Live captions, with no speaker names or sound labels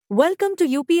Welcome to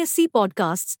UPSC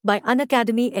Podcasts by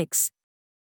Unacademy X.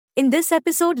 In this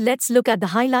episode, let's look at the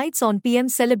highlights on PM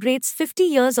celebrates 50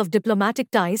 years of diplomatic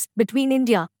ties between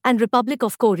India and Republic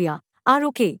of Korea,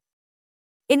 ROK.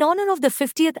 In honor of the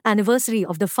 50th anniversary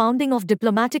of the founding of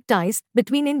diplomatic ties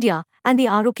between India and the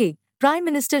ROK, Prime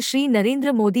Minister Shri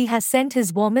Narendra Modi has sent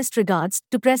his warmest regards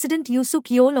to President Yoon Suk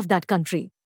Yeol of that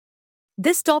country.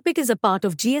 This topic is a part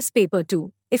of GS Paper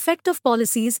 2, Effect of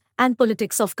Policies and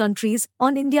Politics of Countries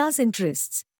on India's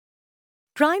Interests.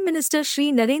 Prime Minister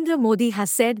Shri Narendra Modi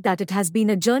has said that it has been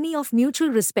a journey of mutual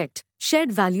respect, shared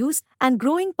values, and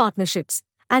growing partnerships,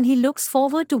 and he looks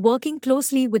forward to working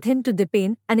closely with him to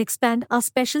deepen and expand our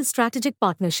special strategic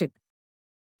partnership.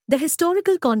 The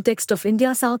historical context of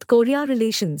India-South Korea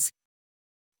relations.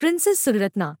 Princess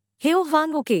Suriratna,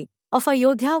 Heohwang of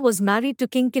Ayodhya was married to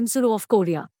King Kimsuro of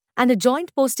Korea, and a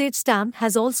joint postage stamp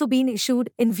has also been issued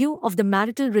in view of the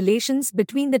marital relations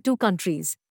between the two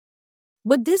countries.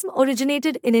 Buddhism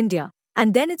originated in India,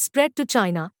 and then it spread to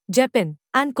China, Japan,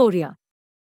 and Korea.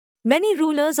 Many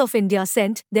rulers of India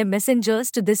sent their messengers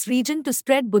to this region to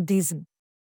spread Buddhism.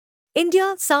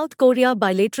 India-South Korea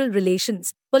bilateral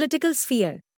relations, political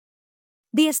sphere.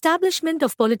 The establishment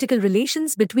of political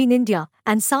relations between India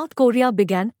and South Korea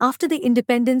began after the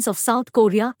independence of South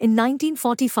Korea in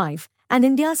 1945, and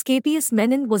India's KPS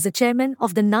Menon was the chairman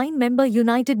of the 9-member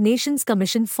United Nations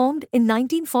Commission formed in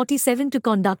 1947 to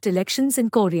conduct elections in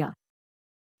Korea.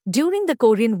 During the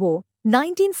Korean War,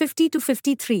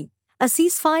 1950-53, a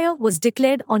ceasefire was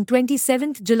declared on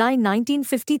 27 July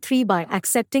 1953 by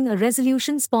accepting a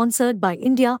resolution sponsored by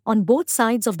India on both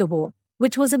sides of the war,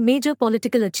 which was a major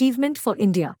political achievement for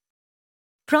India.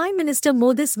 Prime Minister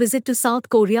Modi's visit to South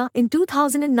Korea in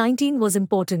 2019 was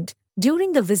important.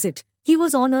 During the visit, he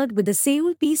was honored with the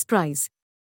Seoul Peace Prize.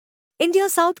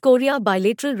 India-South Korea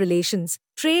bilateral relations,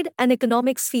 trade and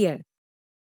economic sphere.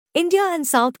 India and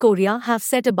South Korea have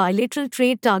set a bilateral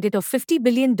trade target of $50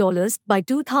 billion by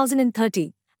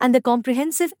 2030, and the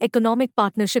Comprehensive Economic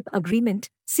Partnership Agreement,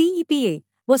 CEPA,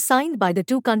 was signed by the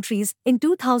two countries in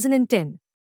 2010.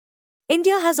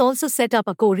 India has also set up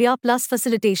a Korea Plus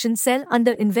facilitation cell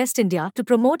under Invest India to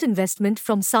promote investment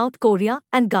from South Korea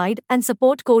and guide and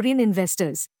support Korean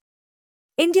investors.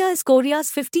 India is Korea's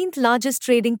 15th largest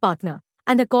trading partner,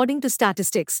 and according to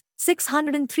statistics,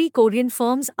 603 Korean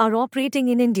firms are operating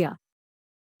in India.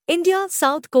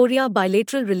 India-South Korea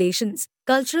bilateral relations,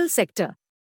 cultural sector.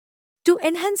 To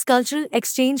enhance cultural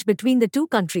exchange between the two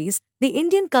countries, the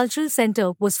Indian Cultural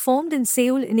Center was formed in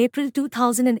Seoul in April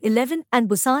 2011 and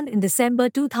Busan in December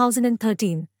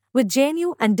 2013, with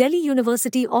JNU and Delhi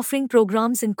University offering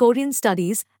programs in Korean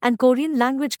studies and Korean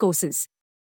language courses.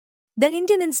 The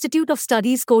Indian Institute of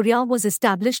Studies Korea was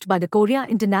established by the Korea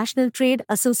International Trade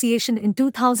Association in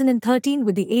 2013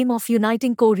 with the aim of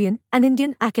uniting Korean and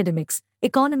Indian academics,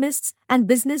 economists, and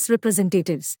business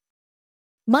representatives.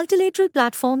 Multilateral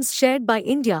platforms shared by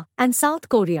India and South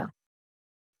Korea.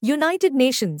 United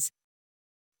Nations,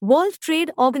 World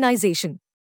Trade Organization,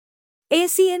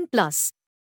 ASEAN Plus,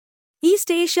 East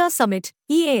Asia Summit,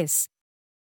 EAS,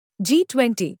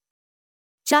 G20.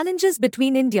 Challenges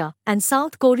between India and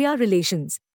South Korea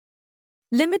relations.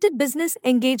 Limited business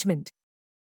engagement.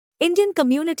 Indian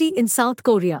community in South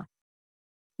Korea.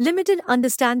 Limited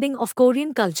understanding of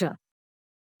Korean culture.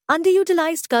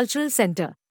 Underutilized cultural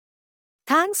center.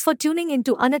 Thanks for tuning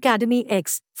into Unacademy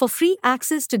X. For free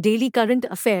access to daily current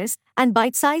affairs and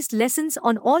bite-sized lessons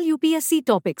on all UPSC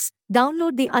topics,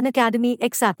 download the Unacademy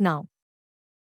X app now.